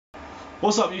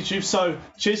What's up YouTube? So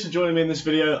cheers for joining me in this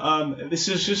video. This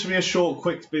is just going to be a short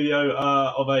quick video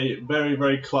of a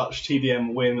very clutch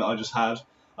TDM win that I just had.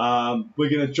 We're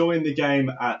going to join the game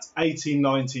at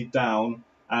 1890 down,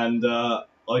 and I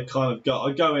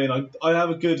go in, I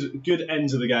have a good end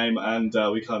to the game, and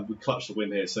we clutch the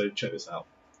win here, so check this out.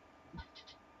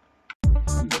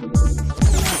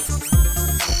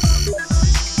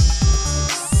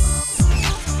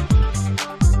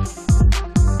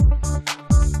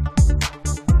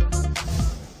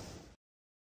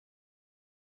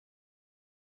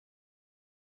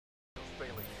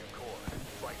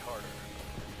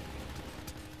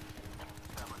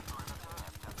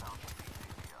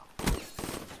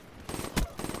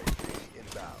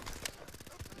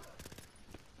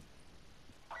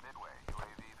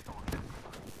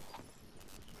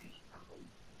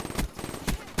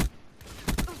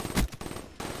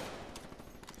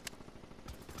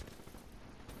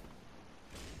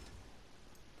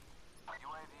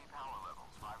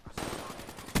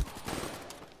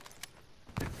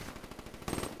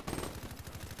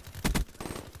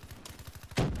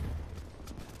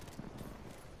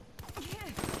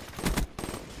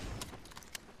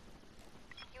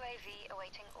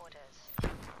 Awaiting orders.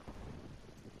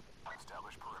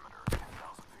 Establish perimeter,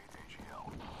 10,000 feet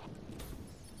AGL.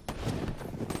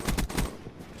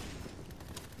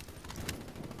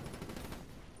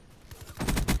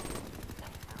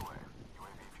 Midway,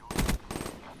 UAV fuel.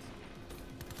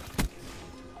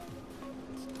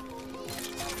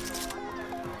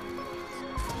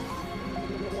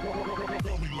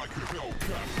 Tell me like a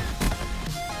Hellcat.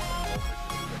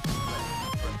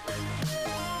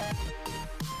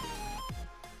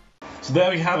 So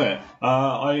there we have it.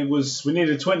 We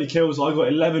needed 20 kills. I got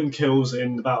 11 kills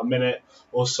in about a minute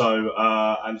or so,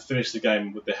 and finished the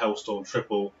game with the Hellstorm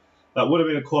triple. That would have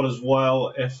been a quad as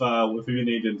well if we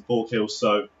needed 4 kills.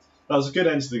 So that was a good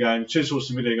end to the game. Cheers for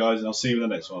watching the video, guys, and I'll see you in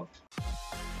the next one.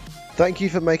 Thank you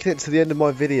for making it to the end of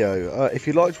my video. If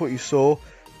you liked what you saw,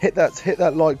 hit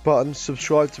that like button,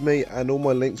 subscribe to me, and all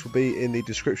my links will be in the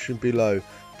description below.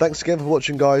 Thanks again for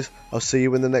watching, guys. I'll see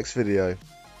you in the next video.